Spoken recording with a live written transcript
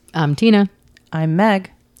I'm Tina. I'm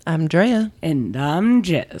Meg. I'm Drea. And I'm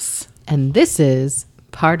Jess. And this is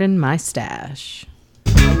Pardon My Stash.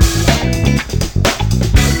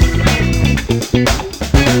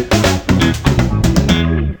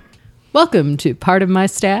 Welcome to Pardon My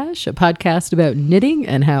Stash, a podcast about knitting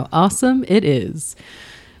and how awesome it is.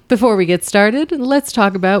 Before we get started, let's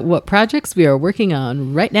talk about what projects we are working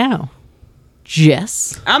on right now.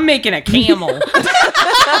 Jess? I'm making a camel. I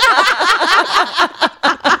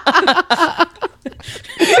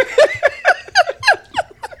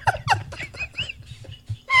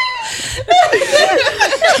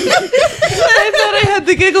thought I had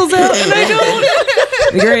the giggles out, and I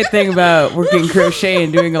don't. The great thing about working crochet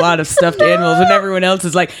and doing a lot of stuffed animals when everyone else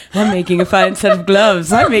is like, I'm making a fine set of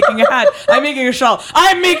gloves, I'm making a hat, I'm making a shawl,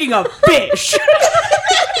 I'm making a fish.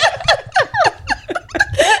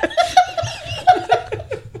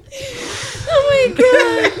 Oh my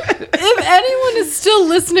God. If anyone is still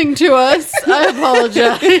listening to us, I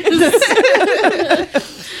apologize.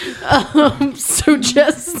 So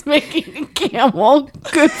Jess is making a camel.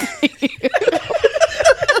 Good for you.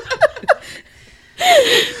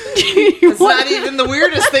 It's not even the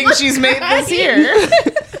weirdest thing she's made this year.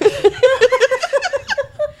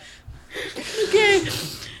 Okay.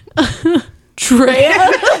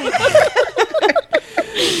 Drea?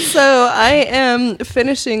 So I am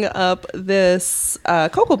finishing up this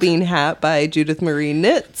cocoa bean hat by Judith Marie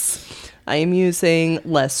Knits. I am using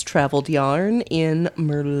less traveled yarn in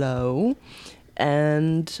Merlot.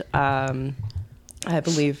 And I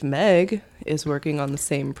believe Meg is working on the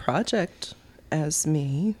same project as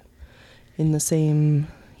me, in the same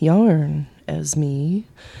yarn as me.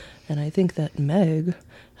 And I think that Meg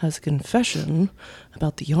has a confession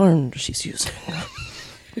about the yarn she's using.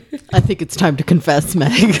 I think it's time to confess,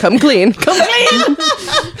 Meg. Come clean. Come clean.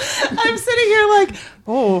 I'm sitting here like,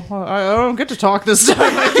 oh, I don't get to talk this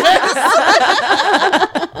time.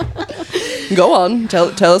 Go on.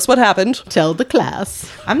 Tell us what happened. Tell the class.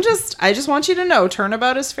 I just want you to know,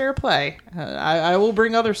 turnabout is fair play. I will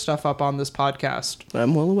bring other stuff up on this podcast.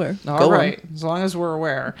 I'm well aware. All right, as long as we're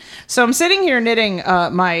aware. So I'm sitting here knitting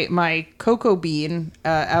my cocoa bean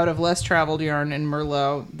out of less traveled yarn in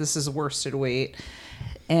Merlot. This is worsted weight.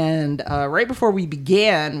 And right before we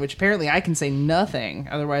began, which apparently I can say nothing,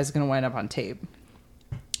 otherwise it's going to wind up on tape,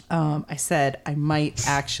 I said I might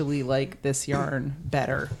actually like this yarn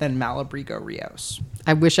better than Malabrigo Rios.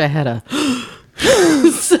 I wish I had a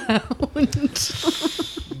sound.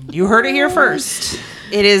 You heard it here first.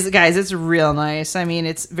 It is, guys, it's real nice. I mean,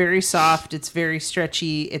 it's very soft. It's very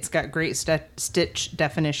stretchy. It's got great stitch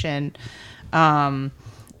definition.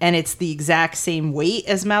 And it's the exact same weight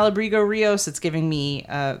as Malabrigo Rios. It's giving me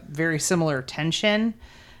very similar tension.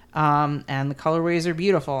 And the colorways are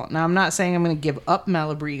beautiful. Now, I'm not saying I'm going to give up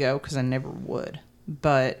Malabrigo because I never would.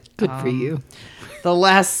 But Good for you. The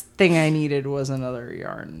last thing I needed was another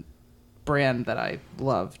yarn brand that I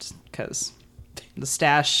loved, because the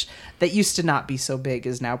stash that used to not be so big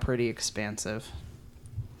is now pretty expansive.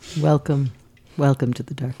 Welcome to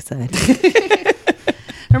the dark side.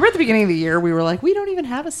 Remember at the beginning of the year, we were like, we don't even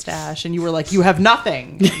have a stash. And you were like, you have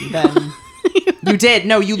nothing. And then you did.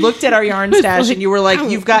 No, you looked at our yarn stash and you were like,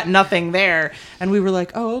 you've got nothing there. And we were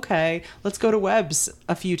like, oh, okay. Let's go to Webb's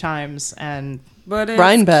a few times. And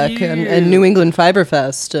Rhinebeck and New England Fiber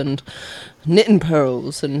Fest and Knitting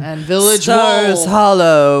Pearls and Village Stars Wool.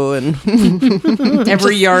 Hollow and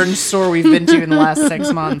every yarn store we've been to in the last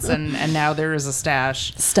 6 months. And now there is a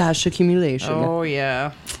stash. stash accumulation. Oh,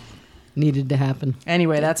 yeah. Needed to happen.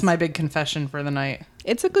 Anyway, that's my big confession for the night.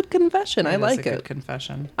 It's a good confession. I like It's a good it.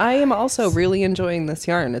 confession. I am also really enjoying this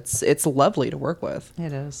yarn. It's lovely to work with.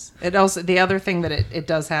 It is. It also, the other thing that it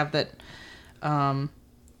does have that I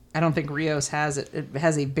don't think Rios has, it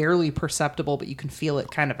has a barely perceptible, but you can feel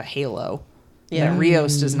it, kind of a halo. Yeah. That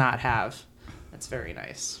Rios does not have. That's very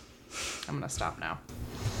nice. I'm going to stop now.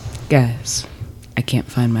 Guys, I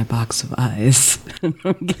can't find my box of eyes. I'm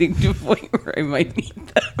getting to a point where I might need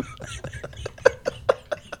them.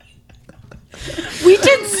 We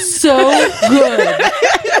did so good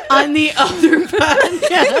on the other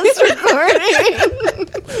podcast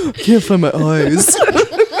recording. Can't find my eyes.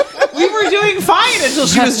 We were doing fine until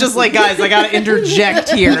she was just like, guys, I got to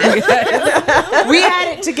interject here. We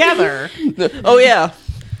had it together. Oh yeah.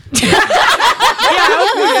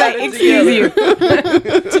 Excuse you.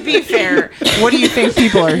 To be fair, what do you think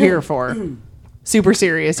people are here for? Super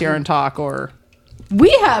serious yarn talk, or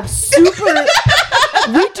We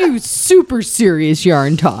do super serious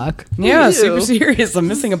yarn talk. Yeah, do. super serious. I'm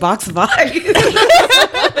missing a box of eyes.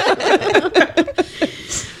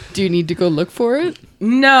 Do you need to go look for it?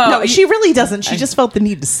 No, she really doesn't. She just felt the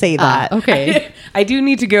need to say that. Okay. I do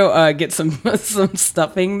need to go get some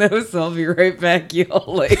stuffing though, so I'll be right back.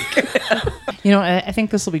 Y'all like. I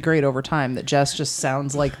think this will be great over time that Jess just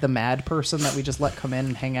sounds like the mad person that we just let come in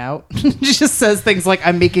and hang out. She just says things like,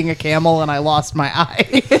 I'm making a camel and I lost my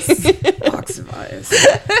eyes. Box of eyes.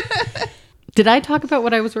 Did I talk about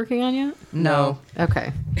what I was working on yet? No.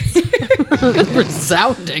 Okay.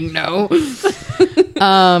 Resounding no.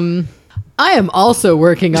 I am also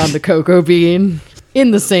working on the cocoa bean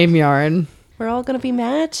in the same yarn. We're all gonna be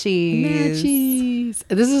matchies. Matchies.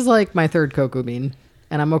 This is like my third cocoa bean,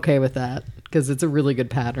 and I'm okay with that because it's a really good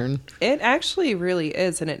pattern. It actually really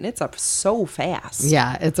is, and it knits up so fast.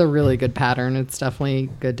 Yeah, it's a really good pattern. It's definitely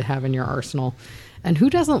good to have in your arsenal. And who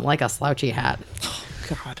doesn't like a slouchy hat?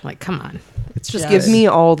 God. Like, come on. It's just Give me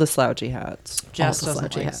all the slouchy hats. Jess Also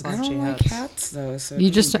doesn't slouchy like hats. I slouchy don't like hats. hats though. So You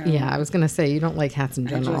it just, doesn't count. I was going to say, you don't like hats in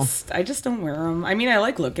general. I just don't wear them. I mean, I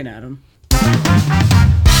like looking at them.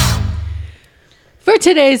 For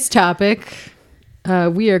today's topic,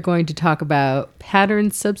 we are going to talk about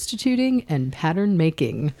pattern substituting and pattern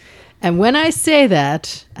making. And when I say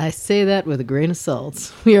that with a grain of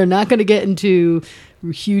salt. We are not going to get into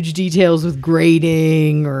huge details with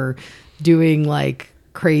grading or doing like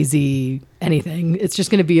crazy anything. It's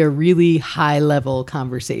just going to be a really high level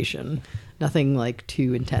conversation. Nothing like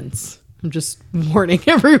too intense. I'm just warning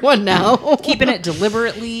everyone now. Keeping it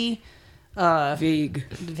deliberately Vague.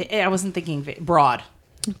 I wasn't thinking broad.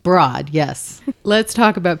 Broad, yes. Let's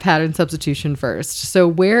talk about pattern substitution first. So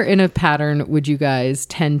where in a pattern would you guys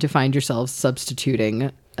tend to find yourselves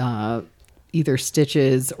substituting either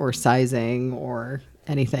stitches or sizing or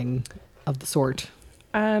anything of the sort?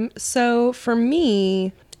 So for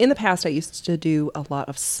me, in the past, I used to do a lot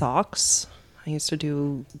of socks. I used to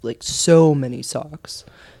do like so many socks.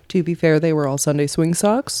 To be fair, they were all Sunday swing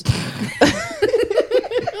socks.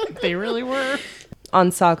 They really were.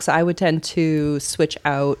 On socks, I would tend to switch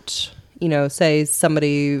out, say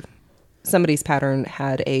somebody's pattern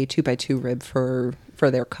had a 2x2 rib for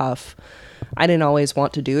their cuff. I didn't always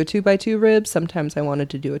want to do a 2x2 rib. Sometimes I wanted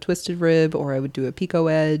to do a twisted rib, or I would do a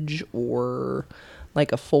picot edge or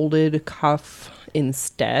like a folded cuff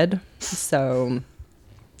instead. So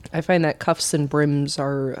I find that cuffs and brims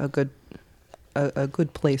are a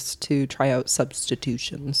good place to try out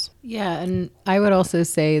substitutions. Yeah, and I would also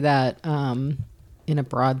say that in a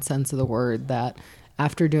broad sense of the word, that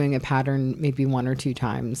after doing a pattern maybe one or two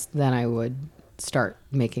times, then I would start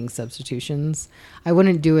making substitutions. I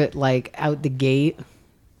wouldn't do it like out the gate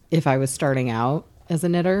if I was starting out as a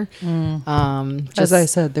knitter. As I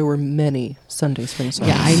said, there were many Sunday swing socks.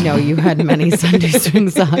 Yeah, I know you had many Sunday swing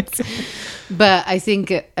socks, but I think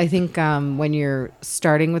when you're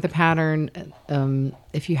starting with a pattern,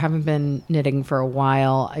 if you haven't been knitting for a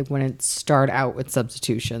while, I wouldn't start out with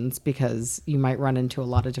substitutions because you might run into a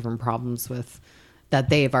lot of different problems with that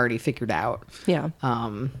they've already figured out. Yeah.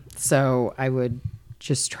 So I would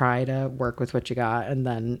just try to work with what you got, and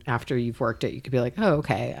then after you've worked it, you could be like, oh,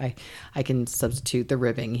 okay, I can substitute the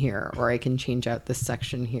ribbing here, or I can change out this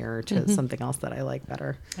section here to something else that I like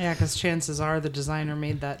better. Yeah, because chances are the designer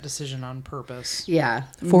made that decision on purpose. Yeah,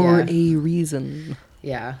 For a reason.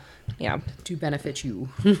 yeah, Yeah. to benefit you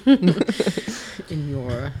in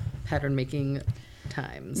your pattern making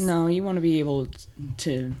times. No, you want to be able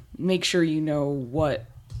to make sure you know what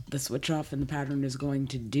the switch off in the pattern is going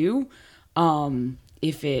to do.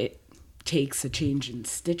 If it takes a change in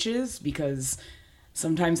stitches, because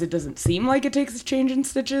sometimes it doesn't seem like it takes a change in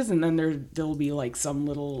stitches, and then there'll be like some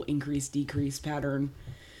little increase decrease pattern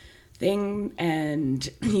thing, and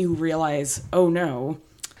you realize, oh no.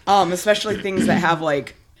 Especially things that have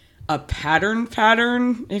like a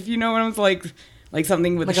pattern, if you know what I'm like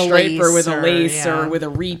something with Like a a stripe or with lace a lace or or with a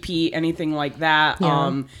repeat, anything like that.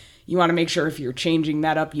 Yeah. You want to make sure if you're changing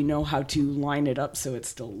that up, you know how to line it up so it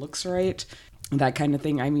still looks right. That kind of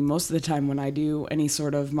thing. I mean, most of the time when I do any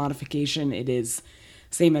sort of modification, it is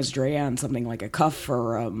same as Drea on something like a cuff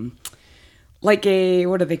or like a,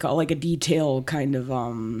 what do they call, like a detail kind of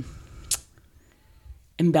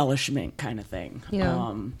embellishment kind of thing.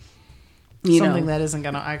 Yeah. Something that isn't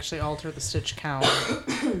going to actually alter the stitch count.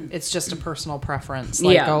 It's just a personal preference.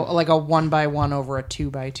 Like like a 1x1 over a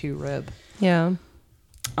 2x2 rib. Yeah.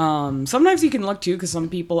 Sometimes you can look too, because some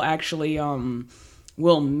people actually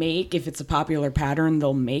will make, if it's a popular pattern,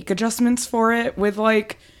 they'll make adjustments for it with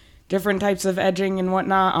like different types of edging and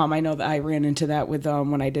whatnot. I know that I ran into that with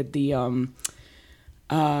when I did the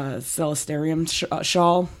Celesterium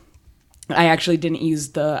shawl. I actually didn't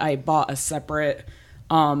use I bought a separate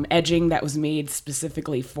edging that was made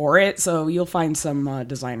specifically for it. So you'll find some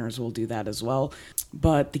designers will do that as well.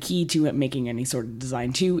 But the key to it making any sort of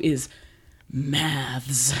design too is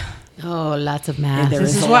maths. Oh, lots of math. there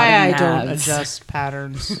This is is a lot why of I don't maths. adjust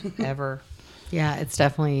patterns ever. Yeah, it's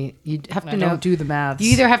definitely, you have to I know. don't do the maths.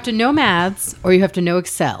 You either have to know maths or you have to know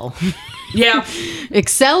Excel. Yeah,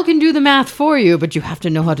 Excel can do the math for you, but you have to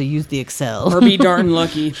know how to use the Excel. or be darn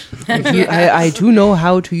lucky. I do know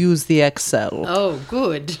how to use the Excel. Oh,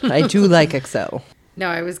 good. I do like Excel. No,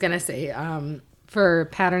 I was going to say for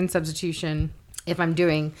pattern substitution, if I'm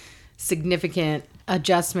doing significant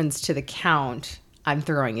adjustments to the count, I'm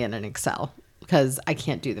throwing in an Excel because I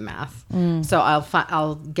can't do the math. So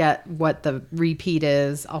I'll get what the repeat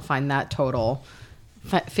is. I'll find that total,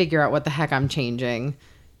 figure out what the heck I'm changing,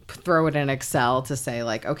 throw it in Excel to say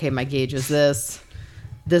like, okay, my gauge is this.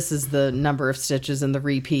 This is the number of stitches in the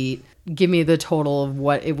repeat. Give me the total of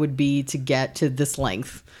what it would be to get to this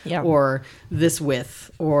length or this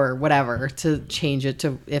width or whatever to change it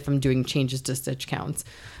to if I'm doing changes to stitch counts.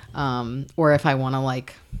 Or if I want to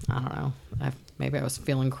like, I don't know, maybe I was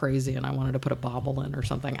feeling crazy and I wanted to put a bobble in or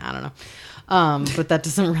something. I don't know. But that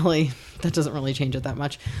doesn't really change it that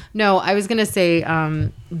much. No, I was going to say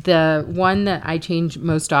the one that I change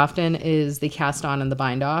most often is the cast on and the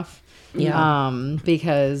bind off. Yeah.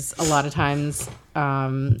 Because a lot of times,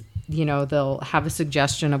 they'll have a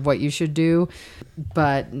suggestion of what you should do,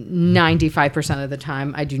 but 95% of the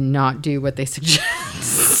time I do not do what they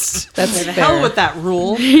suggest. That's the fair. hell with that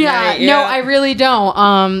rule. Yeah, Right, no, yeah. I really don't.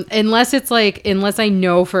 Unless I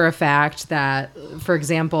know for a fact that, for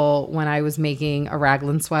example, when I was making a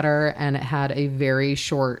raglan sweater and it had a very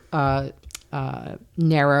short,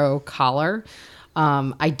 narrow collar,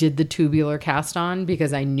 I did the tubular cast on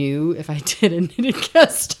because I knew if I did a knitted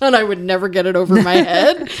cast on, I would never get it over my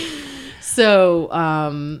head. So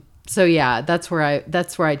yeah, that's where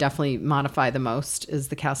I definitely modify the most is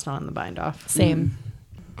the cast on and the bind off. Same.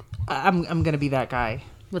 I'm gonna be that guy.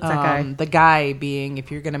 What's that guy? The guy being, if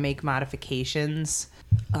you're gonna make modifications,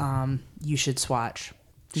 you should swatch.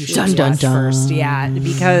 You should Dun, dun, swatch dun. first,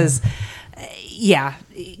 because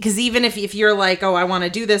even if you're like, oh, I want to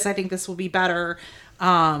do this, I think this will be better.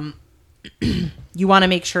 You want to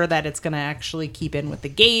make sure that it's gonna actually keep in with the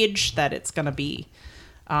gauge, that it's gonna be,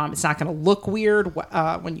 it's not gonna look weird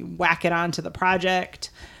when you whack it onto the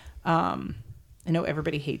project. I know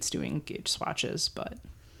everybody hates doing gauge swatches, but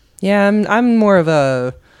Yeah, I'm more of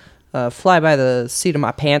a fly by the seat of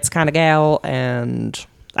my pants kind of gal, and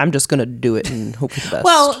I'm just gonna do it and hope for the best.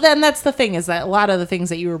 well, then that's the thing, is that a lot of the things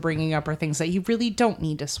that you were bringing up are things that you really don't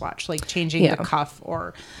need to swatch, like changing the cuff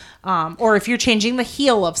or if you're changing the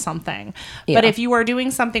heel of something. But Yeah. if you are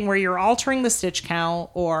doing something where you're altering the stitch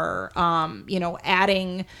count or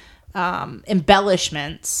adding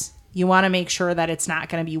embellishments, you want to make sure that it's not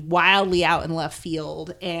going to be wildly out in left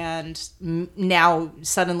field. And now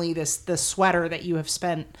suddenly this sweater that you have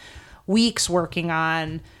spent weeks working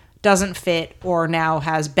on doesn't fit, or now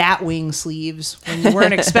has bat wing sleeves when you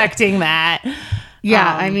weren't expecting that. Yeah,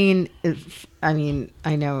 I mean,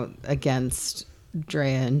 I know against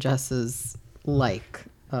Drea and Jess's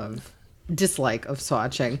dislike of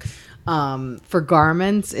swatching. For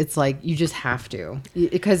garments, it's like you just have to,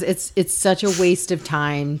 because it's such a waste of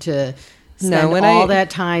time to spend all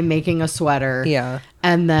that time making a sweater. Yeah.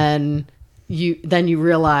 And then you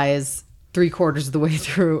realize 3/4 of the way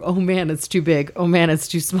through, oh man, it's too big. Oh man, it's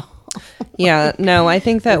too small. Yeah, no, I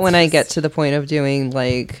think that when I get to the point of doing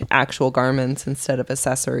like actual garments instead of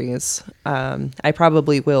accessories, I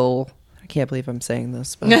probably will. I can't believe I'm saying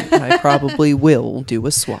this, but I probably will do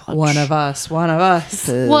a swatch. One of us.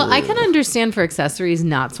 Well, I can understand for accessories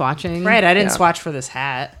not swatching. Right, I didn't Yeah. swatch for this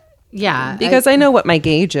hat. Yeah. Because I know what my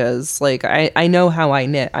gauge is. Like I know how I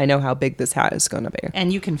knit. I know how big this hat is going to be.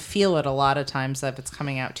 And you can feel it a lot of times if it's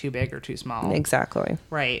coming out too big or too small. Exactly.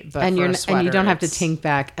 Right. But and for a and you sweater, don't have to it's- tink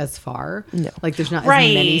back as far. No. Like there's not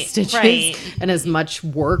Right, as many stitches right. and as much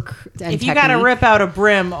work. And If you got to technique. rip out a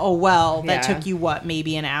brim, oh well, that Yeah. took you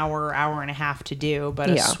maybe an hour and a half to do.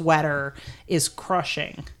 But a Yeah. sweater is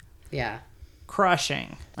crushing. Yeah.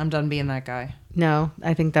 Crushing. I'm done being that guy. No,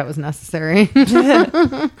 I think that was necessary.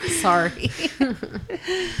 Sorry.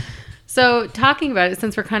 So talking about it,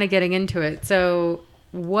 since we're kind of getting into it, so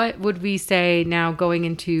what would we say now going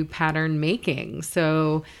into pattern making?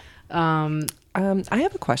 So, I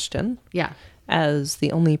have a question. yeah. As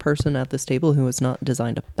the only person at this table who has not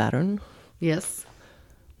designed a pattern, Yes.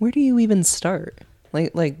 where do you even start?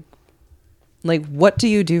 Like what do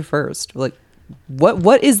you do first? Like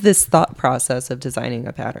what is this thought process of designing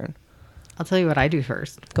a pattern? I'll tell you what I do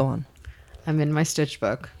first. Go on. I'm in my stitch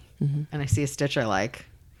book and I see a stitch I like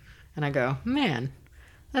and I go, man,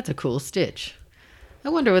 That's a cool stitch. I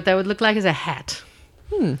wonder what that would look like as a hat.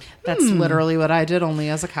 That's literally what I did, only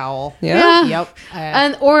as a cowl. Yeah.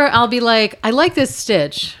 Yep. Or I'll be like, I like this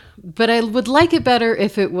stitch, but I would like it better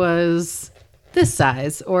if it was this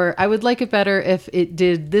size, or I would like it better if it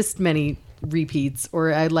did this many repeats,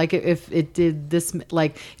 or I'd like it if it did this,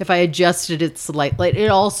 like if I adjusted it slightly. Like, it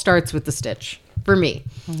all starts with the stitch for me.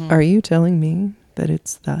 Are you telling me that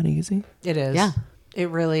it's that easy? It is. Yeah. It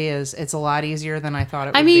really is. It's a lot easier than I thought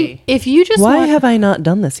it would I mean, be. if you just Why want, have I not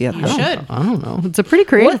done this yet? You though? should. I don't know. It's a pretty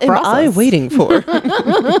creative What am process. I waiting for?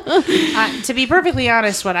 To be perfectly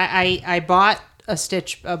honest, what I bought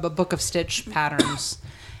a book of stitch patterns,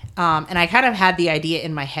 and I kind of had the idea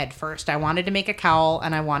in my head first. I wanted to make a cowl,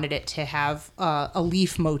 and I wanted it to have a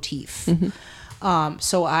leaf motif.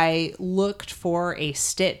 So I looked for a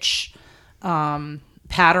stitch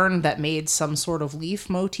pattern that made some sort of leaf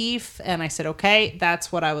motif, and I said, okay,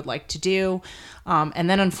 that's what I would like to do. And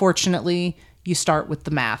then unfortunately, you start with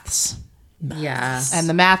the maths. Yeah. And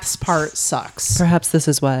the maths part sucks. Perhaps this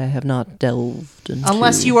is why I have not delved into...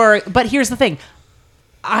 Unless you are, but here's the thing.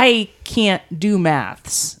 I can't do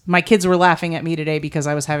maths. My kids were laughing at me today because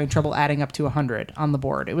I was having trouble adding up to 100 on the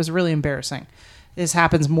board. It was really embarrassing. This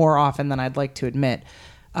happens more often than I'd like to admit.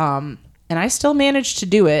 And I still managed to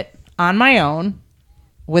do it on my own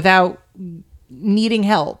without needing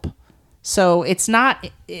help. So it's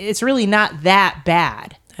really not that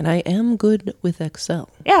bad. And I am good with Excel.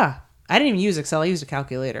 Yeah. I didn't even use Excel. I used a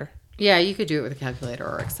calculator. Yeah, you could do it with a calculator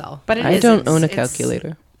or Excel. But I don't own a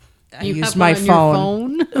calculator. I You used have my one on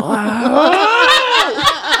phone. your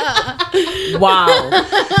phone? Wow.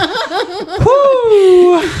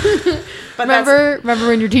 But Remember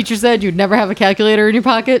when your teacher said you'd never have a calculator in your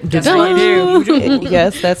pocket? that's what you do.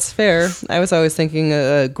 Yes, that's fair. I was always thinking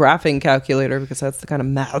a graphing calculator because that's the kind of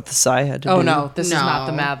maths I had to do. Oh no, this is not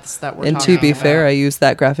the No. maths that we're And talking to be about. fair, I used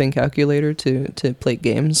that graphing calculator to play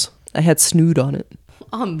games. I had Snood on it.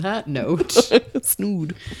 On that note.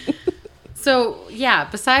 Snood. So yeah,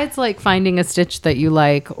 besides like finding a stitch that you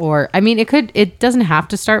like, or I mean, it doesn't have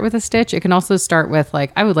to start with a stitch. It can also start with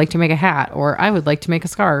like, I would like to make a hat, or I would like to make a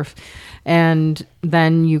scarf. And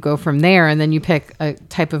then you go from there, and then you pick a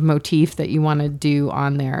type of motif that you want to do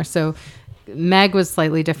on there. So Meg was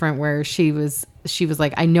slightly different, where she was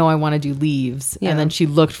like, I know I want to do leaves. Yeah. And then she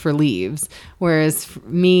looked for leaves. Whereas for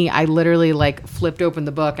me, I literally like flipped open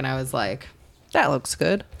the book and I was like, That looks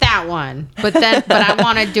good. that one, but I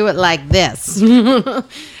want to do it like this. And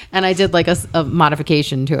I did like a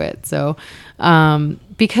modification to it. So,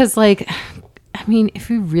 because like, I mean,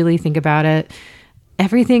 if you really think about it,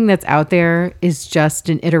 everything that's out there is just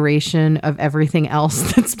an iteration of everything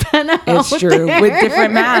else that's been out It's true. there. With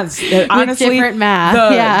different maths. Honestly, different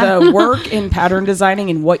math, the work in pattern designing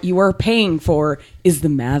and what you are paying for is the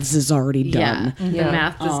maths is already done. Yeah, the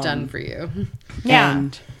math is done for you. Yeah.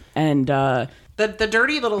 And The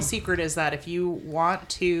dirty little secret is that if you want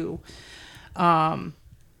to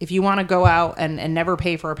go out and never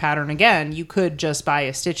pay for a pattern again, you could just buy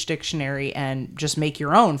a stitch dictionary and just make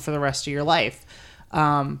your own for the rest of your life.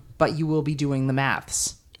 But you will be doing the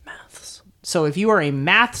maths. So if you are a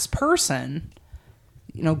maths person,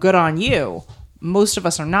 good on you. Most of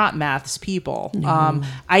us are not maths people.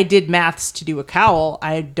 I did maths to do a cowl.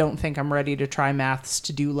 I don't think I'm ready to try maths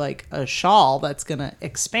to do like a shawl that's going to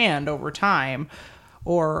expand over time.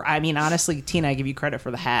 Or, I mean, honestly, Tina, I give you credit for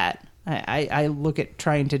the hat. I look at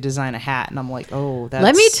trying to design a hat and I'm like, oh, that's...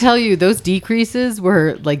 Let me tell you, those decreases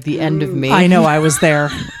were like the end of me. I know, I was there.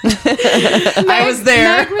 I was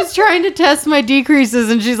there. Meg was trying to test my decreases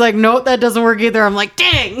and she's like, nope, that doesn't work either. I'm like,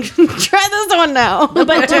 dang, try this one now.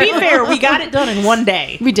 But to be fair, we got it done in one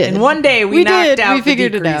day. We did. In one day, we knocked out We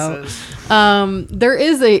figured it out. There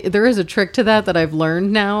is a trick to that I've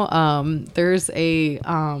learned now. There's a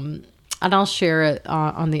and I'll share it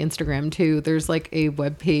on the Instagram too. There's like a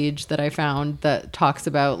web page that I found that talks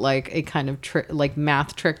about like a kind of like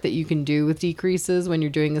math trick that you can do with decreases when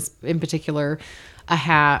you're doing this, in particular, a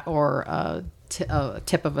hat or a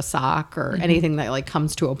tip of a sock or anything that like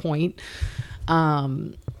comes to a point. Yeah,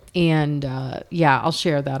 I'll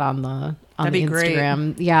share that on the That'd be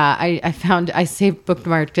Instagram. Yeah, I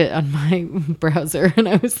bookmarked it on my browser, and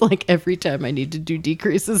I was like, every time I need to do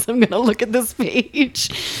decreases, I'm gonna look at this page.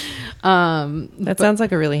 That sounds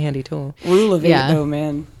like a really handy tool. rule of 8, Yeah. though,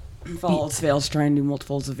 man. If all else fails, try and do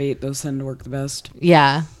multiples of 8. Those tend to work the best.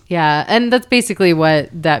 Yeah, and that's basically what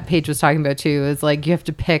that page was talking about too. Is like you have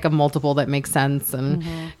to pick a multiple that makes sense and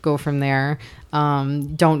go from there.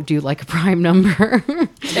 Don't do like a prime number.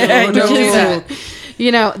 Don't do that.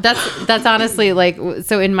 You know, that's honestly like,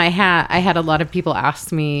 so in my hat, I had a lot of people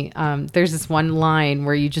ask me, there's this one line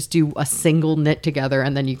where you just do a single knit together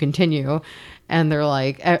and then you continue. And they're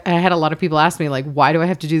like, I had a lot of people ask me, like, why do I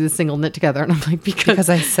have to do this single knit together? And I'm like, because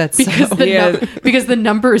I said so. Because the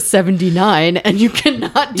number is 79 and you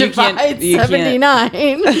cannot divide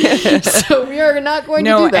 79. So we are not going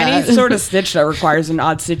to do that. Any sort of stitch that requires an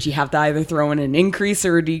odd stitch, you have to either throw in an increase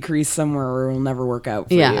or a decrease somewhere or it will never work out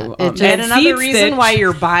for you. It just, And another reason why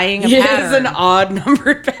you're buying a pattern is an odd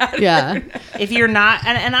numbered pattern. yeah. if you're not,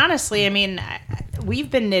 and honestly, I mean, we've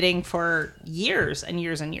been knitting for years and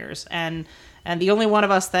years and years, and the only one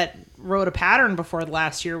of us that wrote a pattern before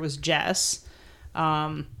last year was Jess.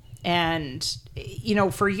 And, you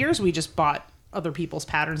know, for years we just bought other people's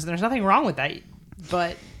patterns, and there's nothing wrong with that.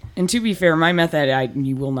 But And to be fair, my method,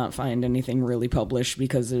 you will not find anything really published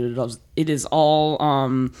because it is all,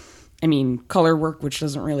 color work, which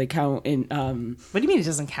doesn't really count in. what do you mean it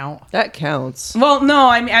doesn't count? That counts. Well, no,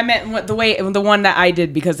 I meant the one that I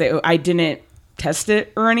did because I didn't test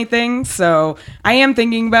it or anything. So I am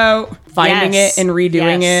thinking about finding Yes. it and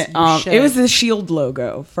redoing Yes, it. you should. It was the Shield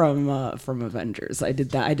logo from Avengers. I did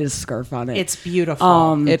that. I did a scarf on it. It's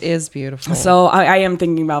beautiful. It is beautiful. So I am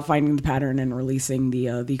thinking about finding the pattern and releasing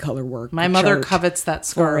the color work. My the mother chart covets that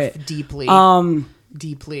for scarf it. deeply.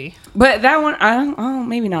 Deeply. But that one,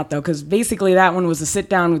 maybe not though, because basically that one was a sit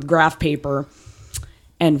down with graph paper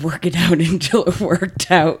and work it out until it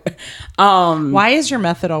worked out. Why is your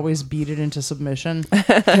method always beat it into submission?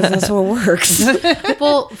 Because that's what works.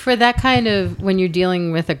 Well, for that kind of, when you're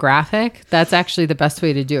dealing with a graphic, that's actually the best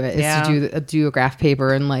way to do it, is Yeah. to do a graph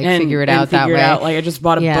paper and like And figure it out that figure way. it out. Like I just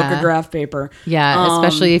bought a book Yeah. of graph paper. Yeah,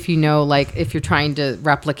 especially if you know, like, if you're trying to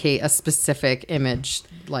replicate a specific image,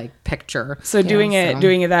 like picture. So doing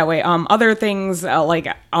it that way. Other things like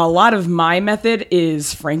a lot of my method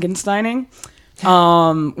is Frankensteining.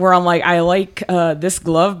 Where I'm like, I like this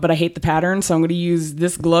glove, but I hate the pattern, so I'm going to use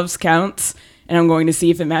this glove's counts, and I'm going to see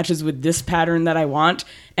if it matches with this pattern that I want.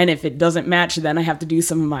 And if it doesn't match, then I have to do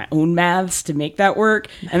some of my own maths to make that work.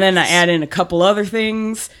 Nice. And then I add in a couple other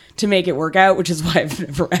things to make it work out, which is why I've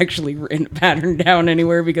never actually written a pattern down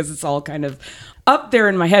anywhere, because it's all kind of up there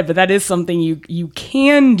in my head. But that is something you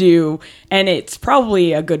can do, and it's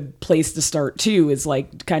probably a good place to start too, is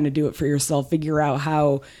like kind of do it for yourself, figure out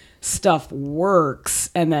how stuff works,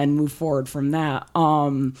 and then move forward from that.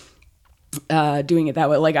 Doing it that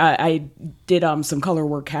way. Like I did some color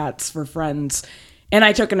work hats for friends, and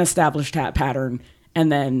I took an established hat pattern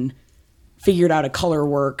and then figured out a color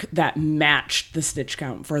work that matched the stitch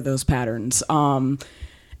count for those patterns. And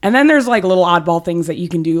then there's like little oddball things that you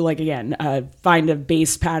can do, like again, find a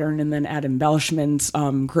base pattern and then add embellishments,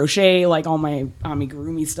 crochet, like all my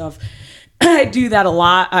amigurumi stuff. I do that a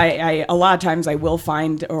lot. I a lot of times I will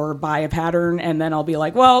find or buy a pattern, and then I'll be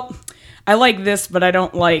like, well, I like this, but I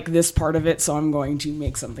don't like this part of it, so I'm going to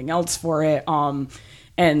make something else for it.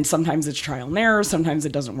 And sometimes it's trial and error. Sometimes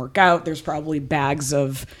it doesn't work out. There's probably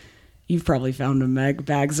you've probably found them, Meg,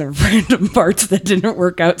 bags of random parts that didn't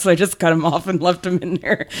work out, so I just cut them off and left them in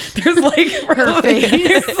there. There's like probably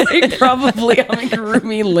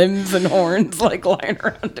amigurumi limbs and horns like lying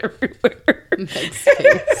around everywhere.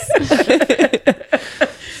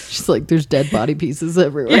 She's like, there's dead body pieces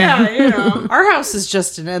everywhere. Yeah, you know. Our house is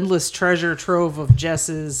just an endless treasure trove of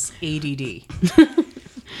Jess's ADD.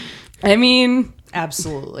 I mean,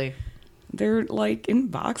 Absolutely. they're like in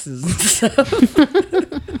boxes and stuff.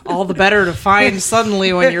 All the better to find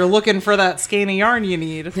suddenly when you're looking for that skein of yarn you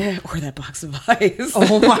need. Or that box of eyes.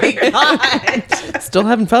 Oh my God. Still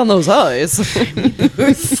haven't found those eyes.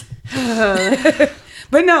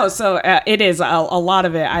 But no, so it is a lot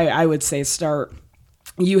of it. I would say start.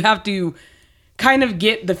 You have to kind of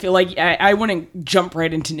get the feel, like I wouldn't jump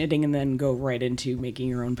right into knitting and then go right into making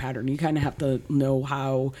your own pattern. You kind of have to know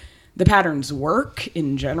how the patterns work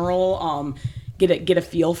in general. Get a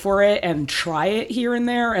feel for it and try it here and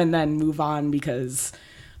there, and then move on, because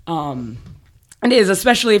it is,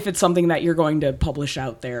 especially if it's something that you're going to publish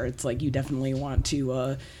out there. It's like you definitely want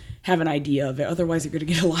to have an idea of it. Otherwise, you're going to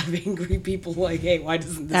get a lot of angry people like, hey, why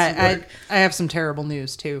doesn't this work? I have some terrible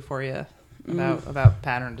news too for you about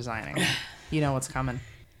pattern designing. You know what's coming.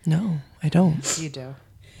 No, I don't. You do.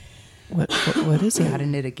 What is You it? gotta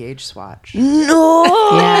knit a gauge swatch. No!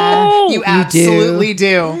 Yeah. You absolutely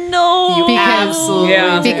do. No! You absolutely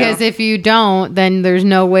do. Because if you don't, then there's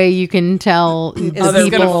no way you can tell this the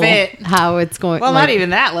gonna people fit? how it's going. Well, like, not even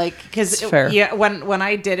that. Like, because It's fair. yeah, when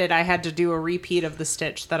I did it, I had to do a repeat of the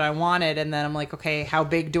stitch that I wanted, and then I'm like, okay, how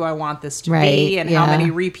big do I want this to Right, be, and how yeah.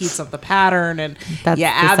 many repeats of the pattern, and That's you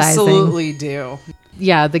the sizing. absolutely do.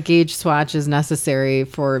 the gauge swatch is necessary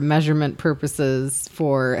for measurement purposes,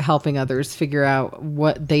 for helping others figure out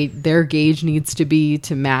what their gauge needs to be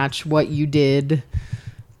to match what you did.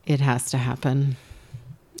 It has to happen.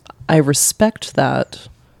 I respect that,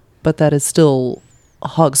 but that is still a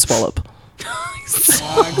hog swallop.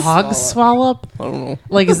 Hog swallop? I don't know.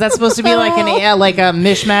 Like, is that supposed to be like a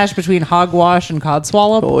mishmash between hogwash and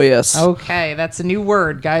codswallop? Oh, yes. Okay, that's a new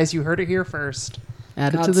word, guys. You heard it here first.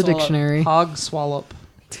 Add it to the Codswallop. dictionary. Hog swallop.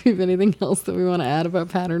 Do you have anything else that we want to add about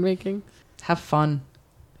pattern making? Have fun.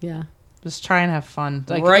 Yeah. Just try and have fun.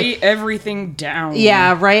 Like, Write everything down.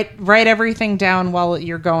 Yeah, write everything down while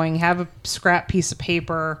you're going. Have a scrap piece of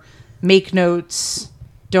paper. Make notes.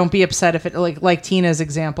 Don't be upset if it like Tina's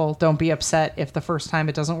example. Don't be upset if the first time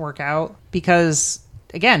it doesn't work out, because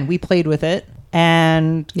again, we played with it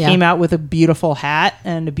and came out with a beautiful hat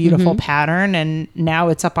and a beautiful pattern, and now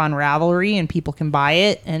it's up on Ravelry and people can buy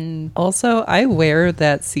it. And Also, I wear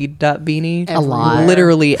that seed dot beanie A lot.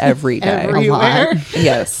 literally every day. A lot.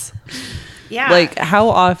 Yes. yeah, Like, how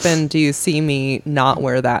often do you see me not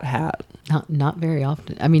wear that hat? Not very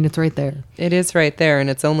often. I mean, it's right there. It is right there, and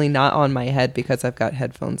it's only not on my head because I've got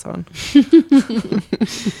headphones on.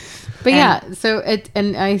 But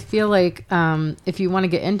and I feel like if you want to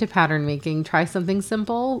get into pattern making, try something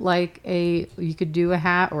simple, like you could do a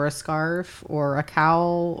hat or a scarf or a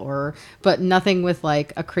cowl, but nothing with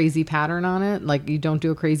like a crazy pattern on it. Like, you don't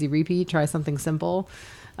do a crazy repeat. Try something simple.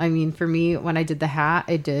 I mean, for me, when I did the hat,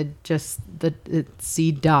 I did just the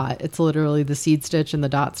seed dot. It's literally the seed stitch and the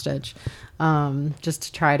dot stitch, just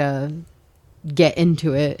to try to get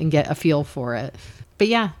into it and get a feel for it. But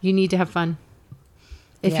yeah, you need to have fun.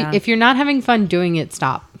 If you're not having fun doing it,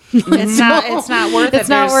 stop. it's not worth it. It's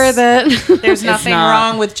not worth it. There's nothing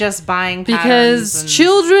wrong with just buying patterns. Because and-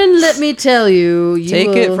 children, let me tell you,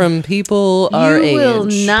 Take it from people our age.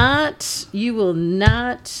 You will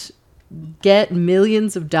not get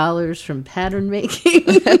millions of dollars from pattern making.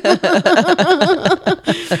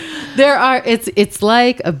 It's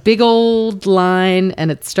like a big old line,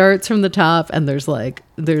 and it starts from the top, and there's like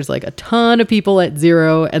a ton of people at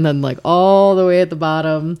 0, and then like all the way at the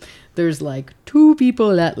bottom there's like 2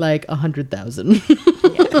 people at like 100,000.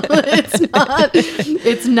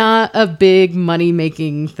 It's not a big money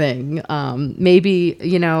making thing. Maybe,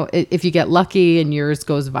 if you get lucky and yours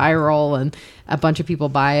goes viral and a bunch of people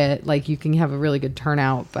buy it, like, you can have a really good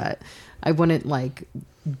turnout, but I wouldn't like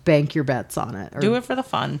bank your bets on it. Or, do it for the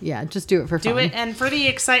fun. Yeah, just do it for fun. Do it, and for the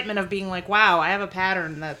excitement of being like, wow, I have a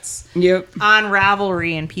pattern that's Yep. on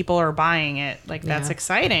Ravelry and people are buying it. Like, that's Yeah.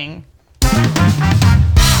 exciting.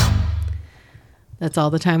 That's all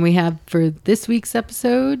the time we have for this week's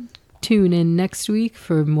episode. Tune in next week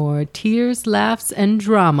for more tears, laughs, and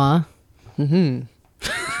drama.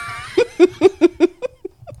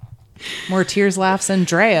 More tears, laughs, and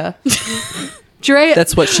Drea. Drea,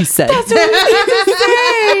 That's what she said.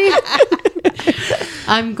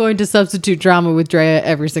 I'm going to substitute drama with Drea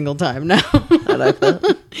every single time now. I like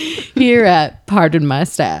that. Here at Pardon My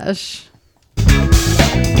Stash.